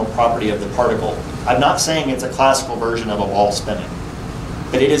rotational property of the particle. I'm not saying it's a classical version of a wall spinning,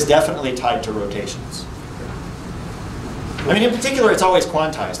 but it is definitely tied to rotations. I mean, in particular, it's always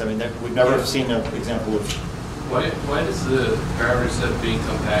quantized. I mean, we've never seen an example of... Why does the parameter set being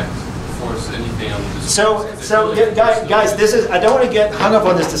compact force anything on the So guys, this is, I don't want to get hung up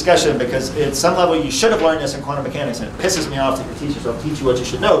on this discussion because at some level you should have learned this in quantum mechanics, and it pisses me off that your teachers don't teach you what you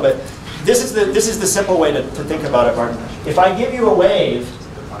should know, but this is the simple way to think about it, Martin. If I give you a wave,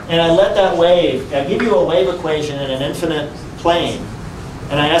 and I give you a wave equation in an infinite plane,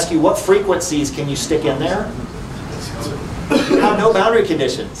 and I ask you what frequencies can you stick in there? You have no boundary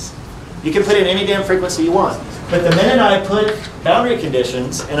conditions. You can put in any damn frequency you want. But the minute I put boundary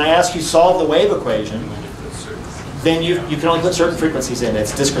conditions and I ask you solve the wave equation, then you can only put certain frequencies in.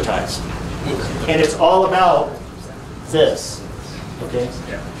 It's discretized. And it's all about this. Okay?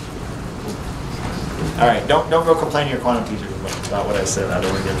 All right, don't go complain to your quantum teacher about what I said. I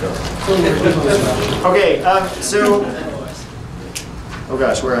don't want to get in trouble. Okay, so, oh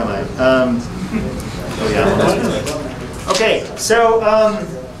gosh, where am I? Oh yeah. Okay, so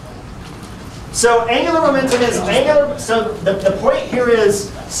angular momentum is angular. So the point here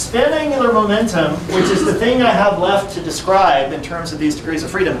is spin angular momentum, which is the thing I have left to describe in terms of these degrees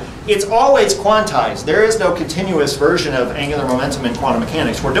of freedom. It's always quantized. There is no continuous version of angular momentum in quantum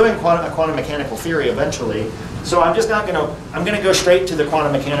mechanics. We're doing a quantum mechanical theory eventually, so I'm just not going to. I'm going to go straight to the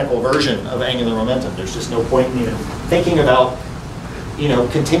quantum mechanical version of angular momentum. There's just no point in even thinking about,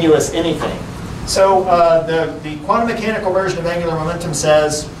 continuous anything. So the quantum mechanical version of angular momentum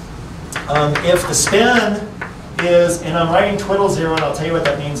says, if the spin is, and I'm writing twiddle zero, and I'll tell you what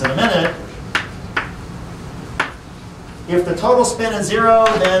that means in a minute. If the total spin is zero,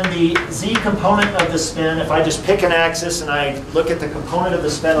 then the z component of the spin, if I just pick an axis and I look at the component of the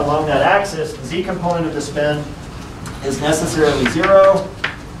spin along that axis, the z component of the spin is necessarily zero.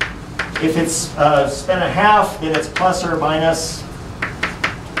 If it's spin a half, then it's plus or minus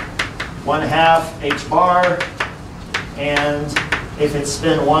 1/2 h bar, and if it's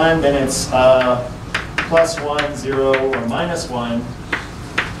spin 1, then it's plus 1, 0, or minus 1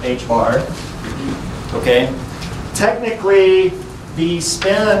 h bar. Okay. Technically, the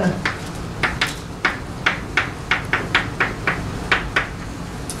spin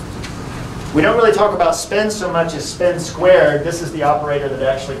we don't really talk about spin so much as spin squared. This is the operator that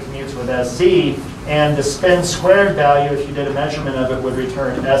actually commutes with sz. And the spin squared value, if you did a measurement of it, would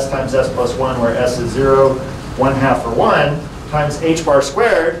return s times s plus 1, where s is 0, 1/2, or 1, times h bar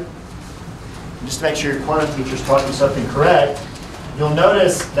squared. Just to make sure your quantum teacher's taught you something correct, you'll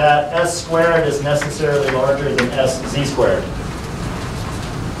notice that s squared is necessarily larger than sz squared.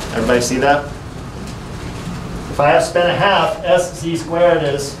 Everybody see that? If I have spin a half, sz squared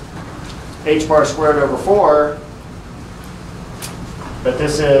is h bar squared over 4, but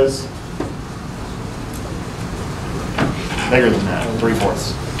this is bigger than that,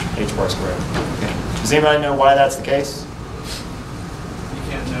 3/4 h bar squared. Okay. Does anybody know why that's the case? You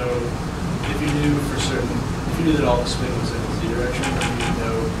can't know if you knew for certain, if you knew that all the spin was in the z direction, then you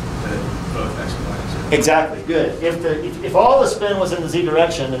know that both x and y and z. Exactly, good. If all the spin was in the z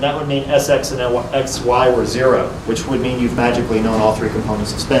direction, then that would mean sx and xy were 0, which would mean you've magically known all three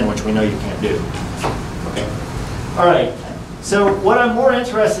components of spin, which we know you can't do. Okay. All right. So what I'm more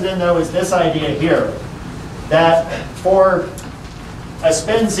interested in, though, is this idea here, that for a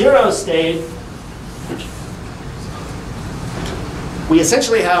spin 0 state, we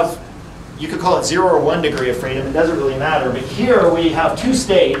essentially have, you could call it 0 or 1 degree of freedom. It doesn't really matter. But here we have two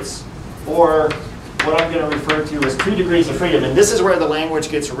states, or what I'm going to refer to as 2 degrees of freedom. And this is where the language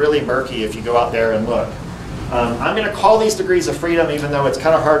gets really murky if you go out there and look. I'm going to call these degrees of freedom, even though it's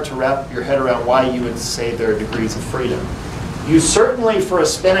kind of hard to wrap your head around why you would say they're degrees of freedom. You certainly, for a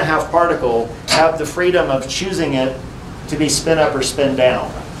spin a half particle, have the freedom of choosing it to be spin up or spin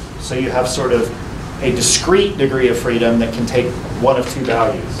down. So you have sort of a discrete degree of freedom that can take one of two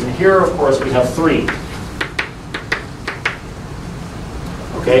values. And here, of course, we have 3.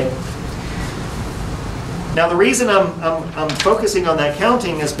 Okay? Now, the reason I'm focusing on that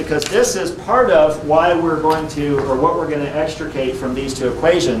counting is because this is part of why we're going to, or what we're going to extricate from these two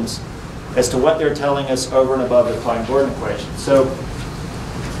equations as to what they're telling us over and above the Klein-Gordon equation. So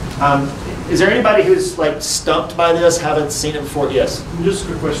Is there anybody who's like stumped by this, haven't seen it before? Yes. Just a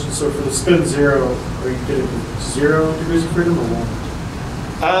quick question. So for the spin 0, are you getting 0 degrees of freedom or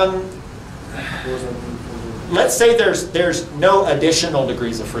 1? Let's say there's no additional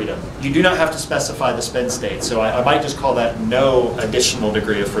degrees of freedom. You do not have to specify the spin state, so I might just call that no additional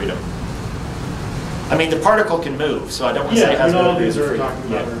degree of freedom. I mean, the particle can move, so I don't want to say it has no degrees of freedom.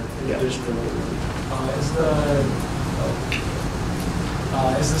 Talking about in addition to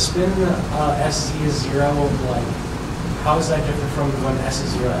is the spin SZ is 0, like, how is that different from when S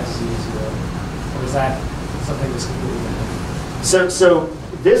is 0, SZ is 0? Or is that something that's completely different? So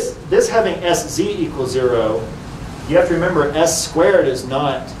this having SZ equals 0, you have to remember S squared is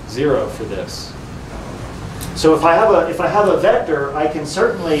not 0 for this. So if I have a vector, I can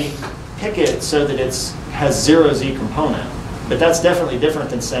certainly pick it so that it has 0z component. But that's definitely different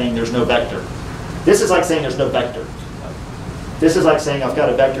than saying there's no vector. This is like saying there's no vector. This is like saying I've got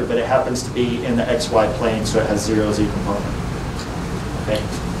a vector, but it happens to be in the xy plane, so it has 0z component. Okay.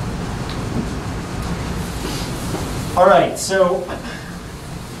 All right, so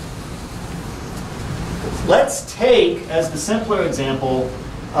let's take, as the simpler example,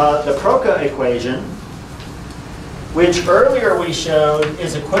 the Proca equation, which earlier we showed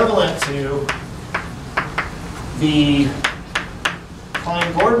is equivalent to the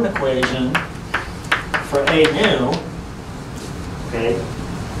Klein-Gordon equation for A nu, okay,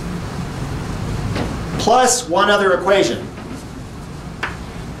 plus one other equation.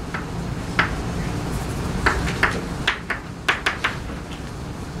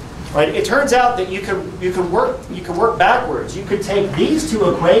 Right? It turns out that you could work backwards. You could take these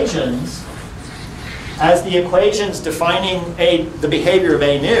two equations as the equations defining the behavior of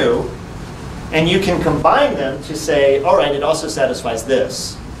A nu, and you can combine them to say, all right, it also satisfies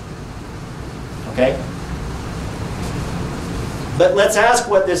this. Okay? But let's ask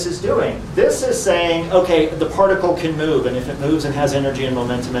what this is doing. This is saying, okay, the particle can move, and if it moves and has energy and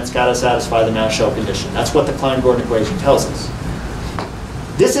momentum, it's got to satisfy the mass shell condition. That's what the Klein-Gordon equation tells us.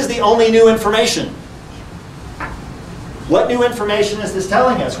 This is the only new information. What new information is this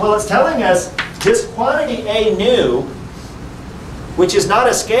telling us? Well, it's telling us this quantity A nu, which is not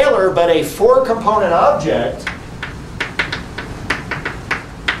a scalar but a 4-component object,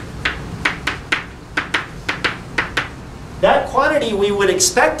 that quantity we would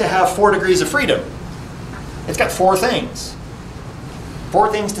expect to have 4 degrees of freedom. It's got 4 things. 4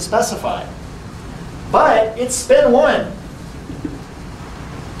 things to specify. But it's spin 1.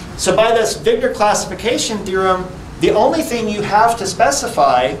 So by this Wigner classification theorem, the only thing you have to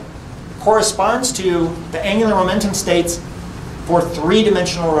specify corresponds to the angular momentum states for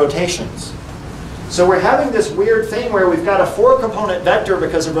 3-dimensional rotations. So we're having this weird thing where we've got a 4-component vector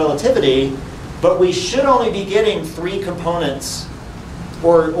because of relativity, but we should only be getting 3 components,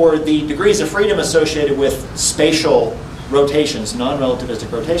 or the degrees of freedom associated with spatial rotations,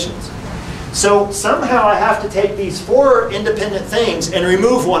 non-relativistic rotations. So somehow I have to take these 4 independent things and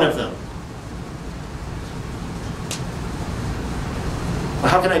remove one of them. Well,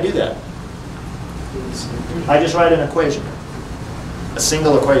 how can I do that? I just write an equation, a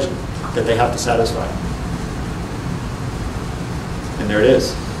single equation that they have to satisfy. And there it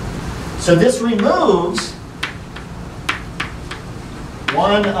is. So this removes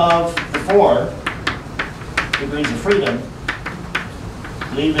one of the 4 degrees of freedom,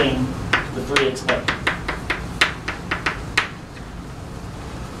 leaving the 3 expected.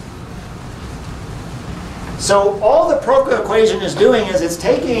 So all the Proca equation is doing is it's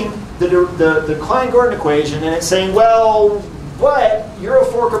taking the Klein-Gordon equation and it's saying, well, but you're a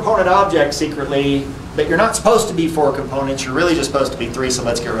 4-component object secretly, but you're not supposed to be 4 components. You're really just supposed to be 3, so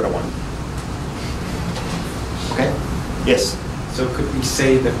let's get rid of 1. Okay? Yes? So could we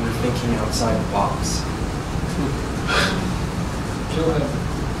say that we're thinking outside the box?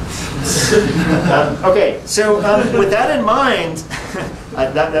 Okay, so with that in mind,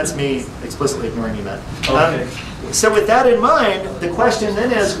 that's me explicitly ignoring you, Matt. Okay. So with that in mind, the question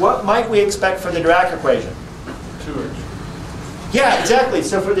then is, what might we expect for the Dirac equation? 2H. Yeah, exactly.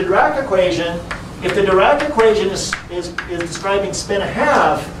 So for the Dirac equation, if the Dirac equation is describing spin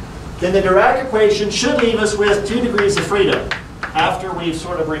 1/2, then the Dirac equation should leave us with 2 degrees of freedom after we've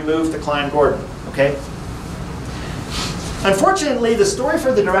sort of removed the Klein-Gordon. Okay? Unfortunately, the story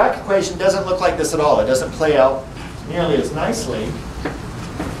for the Dirac equation doesn't look like this at all. It doesn't play out nearly as nicely.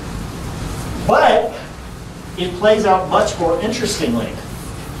 But it plays out much more interestingly.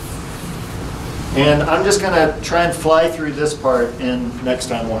 And I'm just going to try and fly through this part, and next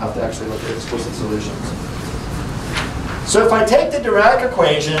time we'll have to actually look at explicit solutions. So if I take the Dirac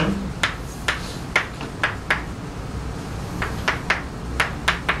equation,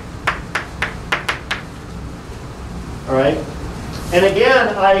 All right? And again,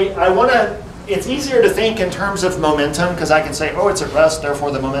 I want to, it's easier to think in terms of momentum because I can say, oh, it's at rest,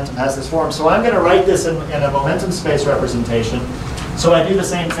 therefore the momentum has this form. So I'm going to write this in a momentum space representation. So I do the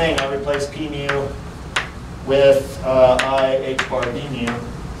same thing. I replace P mu with I H bar B mu.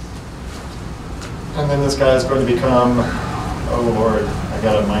 And then this guy is going to become, oh Lord, I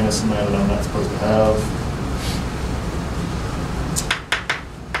got a minus in there that I'm not supposed to have.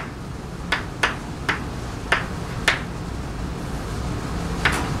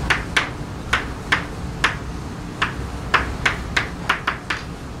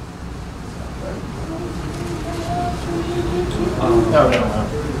 No.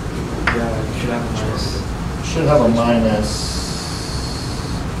 Yeah, you should have a minus. Should have a minus.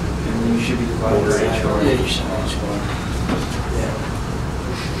 And then you should be divided by H bar. Yeah, you should have H bar.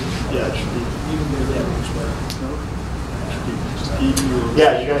 Yeah, it should be.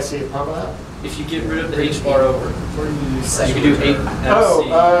 Yeah, you guys see a problem with that? If you get rid of the H bar over, you can do 8 MC.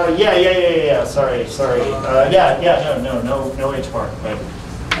 Oh, yeah. Sorry. No H bar. Right.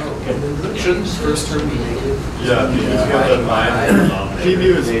 Shouldn't the first term be negative? Yeah, because you have the minus in the denominator. P mu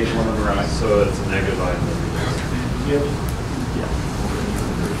is H1 of the right, so it's a negative I.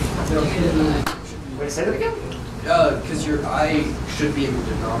 Wait, say that again? Because your I should be in the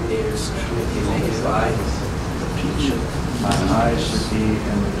denominator, so shouldn't it be a negative I? My I should be in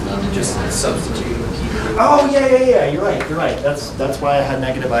the denominator. Just substituting the key. Oh, yeah. You're right. That's why I had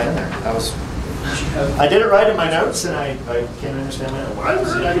negative I in there. I did it right in my notes, and I can't understand that. Why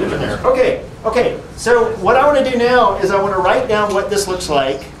was it negative in there? Okay. So what I want to do now is I want to write down what this looks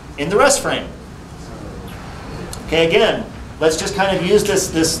like in the rest frame. Okay, again, let's just kind of use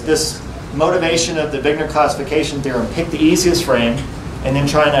this motivation of the Wigner classification theorem. Pick the easiest frame, and then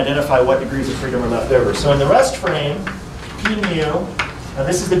try and identify what degrees of freedom are left over. So in the rest frame, P mu, now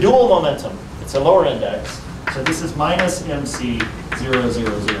this is the dual momentum. It's a lower index. So this is minus MC 0,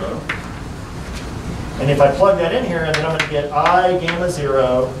 0, 0. And if I plug that in here, then I'm going to get I gamma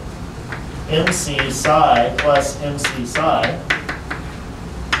 0 MC psi plus MC psi.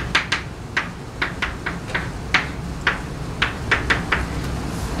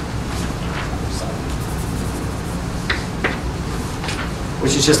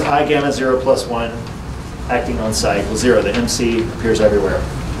 Which is just I gamma 0 plus 1 acting on psi equals 0. The MC appears everywhere.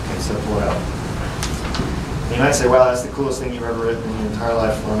 Okay, so pull it out. You might say, wow, that's the coolest thing you've ever written in your entire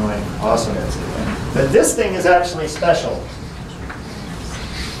life. Blown away. Awesome. But this thing is actually special.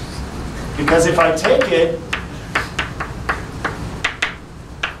 Because if I take it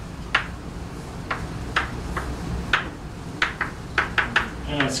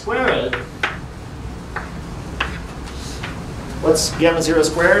and I square it, what's gamma 0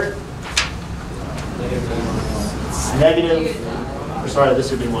 squared? Negative. Or sorry, this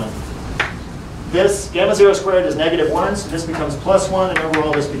would be 1. This gamma 0 squared is negative 1, so this becomes plus 1, and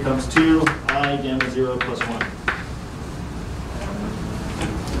overall this becomes 2 I gamma 0 plus 1.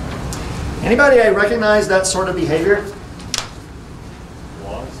 Anybody recognize that sort of behavior?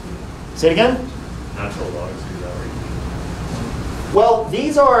 Logs? Say it again? Natural logs do that, right? Well,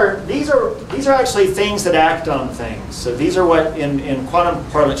 these are actually things that act on things. So these are what in quantum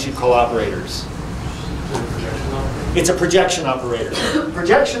parlance you call operators. It's a projection operator.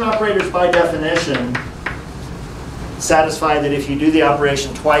 Projection operators, by definition, satisfy that if you do the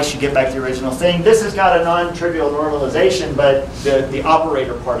operation twice, you get back the original thing. This has got a non-trivial normalization, but the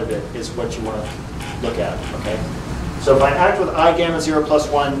operator part of it is what you want to look at. Okay. So if I act with I gamma 0 plus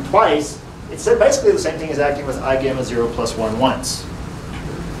 1 twice, it's basically the same thing as acting with I gamma 0 plus 1 once.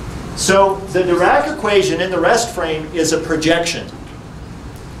 So the Dirac equation in the rest frame is a projection.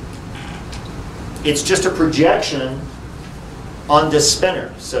 It's just a projection on this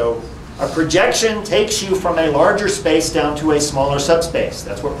spinner. So a projection takes you from a larger space down to a smaller subspace.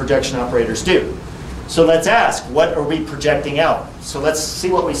 That's what projection operators do. So let's ask, what are we projecting out? So let's see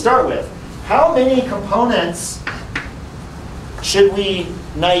what we start with. How many components should we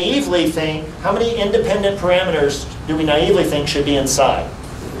naively think, how many independent parameters do we naively think should be inside?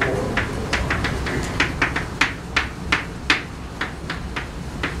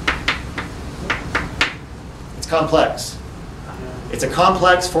 Complex. It's a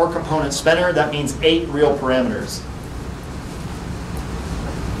complex 4-component spinner. That means 8 real parameters.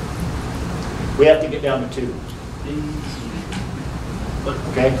 We have to get down to 2.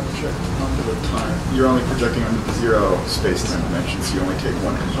 Okay? Onto the time. You're only projecting onto the 0 space-time dimension, so you only take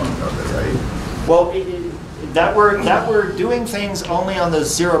 1 component of it, right? Well, that we're doing things only on the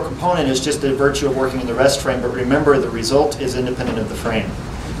 0 component is just the virtue of working in the rest frame. But remember, the result is independent of the frame.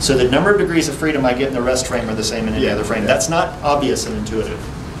 So the number of degrees of freedom I get in the rest frame are the same in any other frame. That's not obvious and intuitive.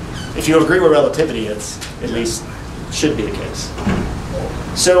 If you agree with relativity, it's at least should be the case.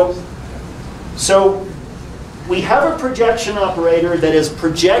 So we have a projection operator that is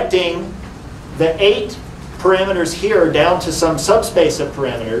projecting the 8 parameters here down to some subspace of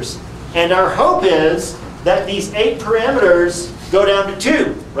parameters. And our hope is that these 8 parameters go down to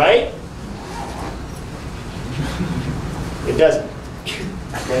 2, right? It doesn't.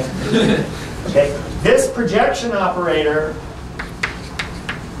 Okay? Okay. This projection operator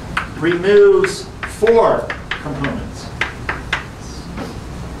removes 4 components.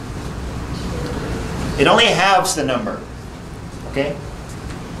 It only halves the number. Okay?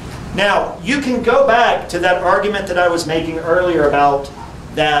 Now, you can go back to that argument that I was making earlier about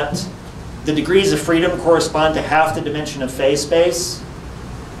that the degrees of freedom correspond to half the dimension of phase space.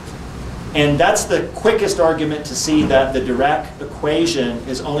 And that's the quickest argument to see that the Dirac equation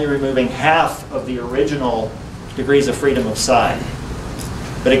is only removing half of the original degrees of freedom of psi.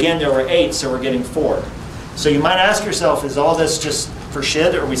 But again, there were 8, so we're getting 4. So you might ask yourself, is all this just for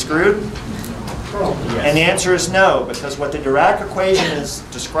shit? Are we screwed? And the answer is no, because what the Dirac equation is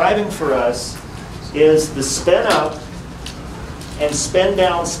describing for us is the spin up and spin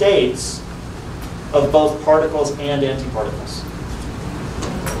down states of both particles and antiparticles.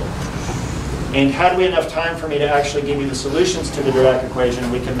 And had we enough time for me to actually give you the solutions to the Dirac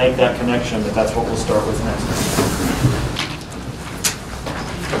equation, we can make that connection, but that's what we'll start with next.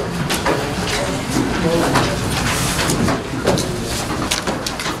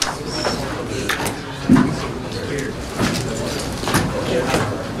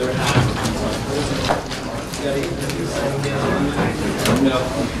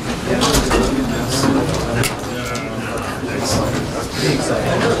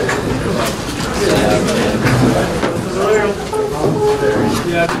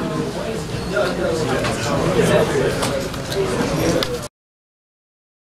 Yeah.